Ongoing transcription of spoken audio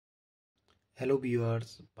Hello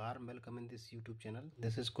viewers, warm welcome in this YouTube channel.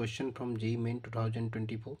 This is question from JEE Main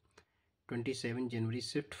 2024, 27 January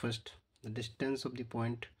shift first. The distance of the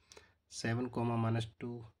point 7, minus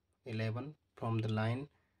 2, 11 from the line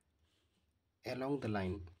along the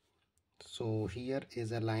line. So here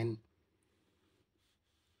is a line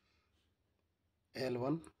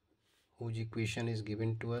L1 whose equation is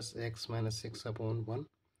given to us x minus 6 upon 1,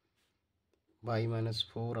 y minus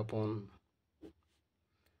 4 upon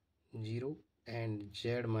 0 and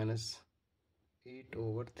z minus 8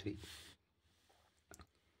 over 3.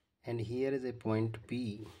 And here is a point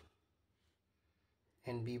P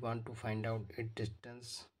and we want to find out its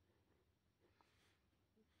distance,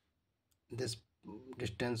 this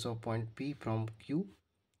distance of point P from Q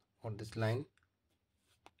or this line,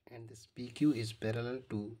 and this PQ is parallel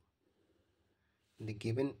to the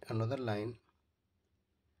given another line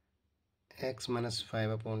x minus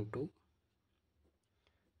 5 upon 2,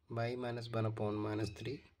 y minus 1 upon minus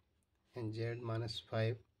 3 and z minus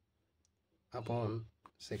 5 upon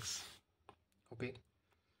 6. Okay,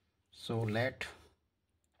 so let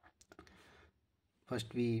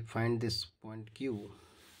first we find this point Q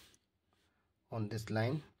on this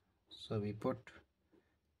line. So we put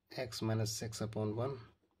x minus 6 upon 1,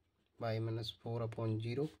 y minus 4 upon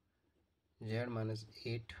 0, z minus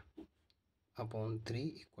 8 upon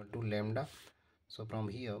 3 equal to lambda. So from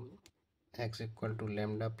here x equal to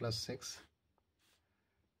lambda plus 6,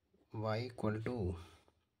 y equal to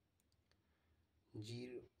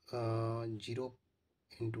 0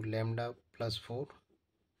 into lambda plus 4,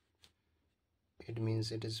 it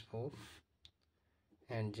means it is 4,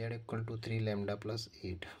 and z equal to 3 lambda plus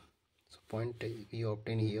 8. So point we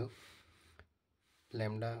obtain here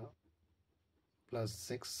lambda plus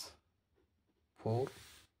 6, 4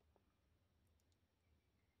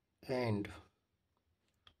 and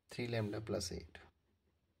 3 lambda plus 8.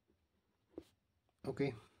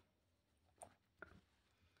 Okay,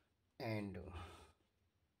 and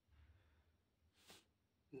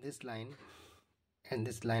this line and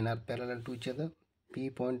this line are parallel to each other. P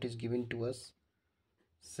point is given to us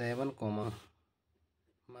 7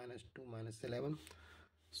 minus 2 minus 11.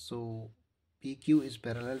 So PQ is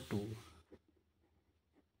parallel to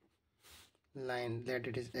line that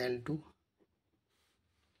it is L2.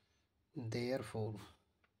 Therefore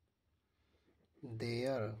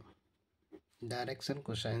their direction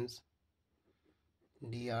cosines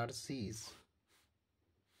DRCs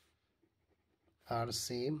are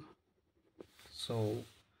same. So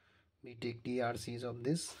we take DRCs of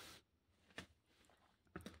this.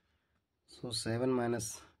 So 7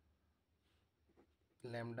 minus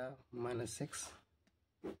lambda minus 6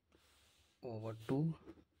 over 2,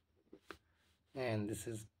 and this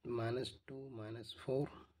is minus 2 minus 4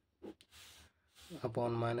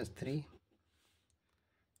 upon minus 3,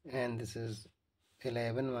 and this is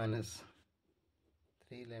 11 minus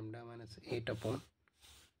 3 lambda minus 8 upon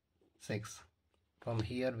 6. From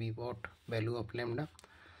here we got value of lambda.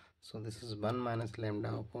 So this is 1 minus lambda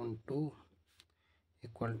upon 2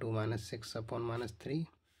 equal to minus 6 upon minus 3.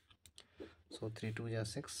 So 3 2 is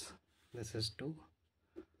 6, this is 2.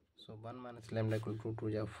 So 1 minus lambda equal to 2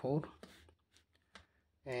 is 4,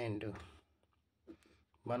 and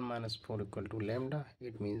 1 minus 4 equal to lambda,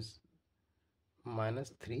 it means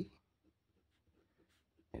minus 3.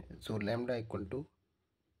 So lambda equal to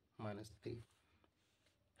minus 3.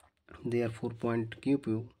 Therefore point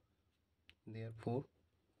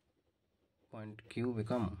Q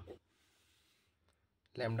become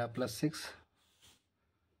lambda plus 6,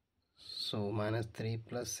 so minus 3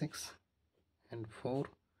 plus 6 and 4,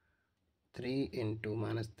 3 into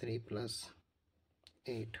minus 3 plus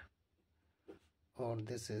 8, or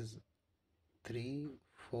this is 3,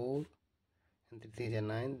 4 and 3 is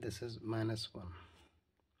 9, this is minus 1.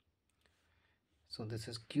 So this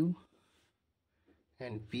is Q,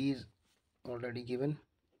 and P is already given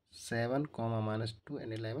 7, minus 2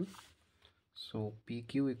 and 11. So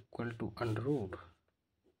PQ equal to under root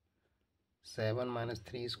 7 minus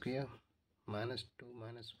 3 square minus 2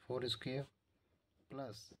 minus 4 square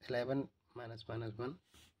plus 11 minus minus 1,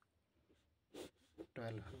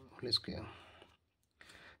 12 whole square,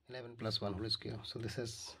 11 plus 1 whole square. So this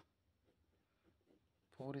is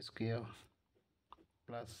 4 square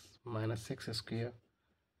plus minus 6 square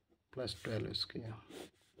plus 12 square.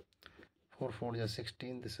 4 4 is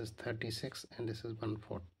 16, this is 36, and this is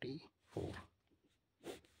 144.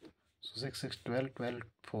 So 6 6 12, 12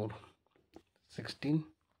 4 16,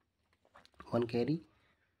 1 carry,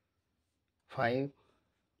 5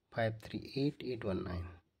 5 3 8, 8 1 9,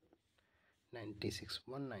 96,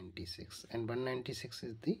 196, and 196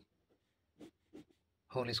 is the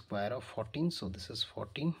whole square of 14. So this is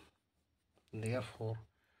 14 Therefore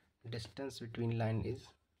distance between line is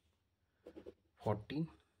 14.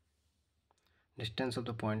 Distance of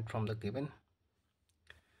the point from the given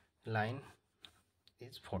line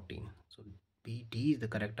is 14. So D is the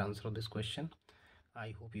correct answer of this question.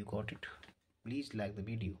 I hope you got it. Please like the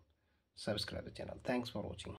video, subscribe the channel. Thanks for watching.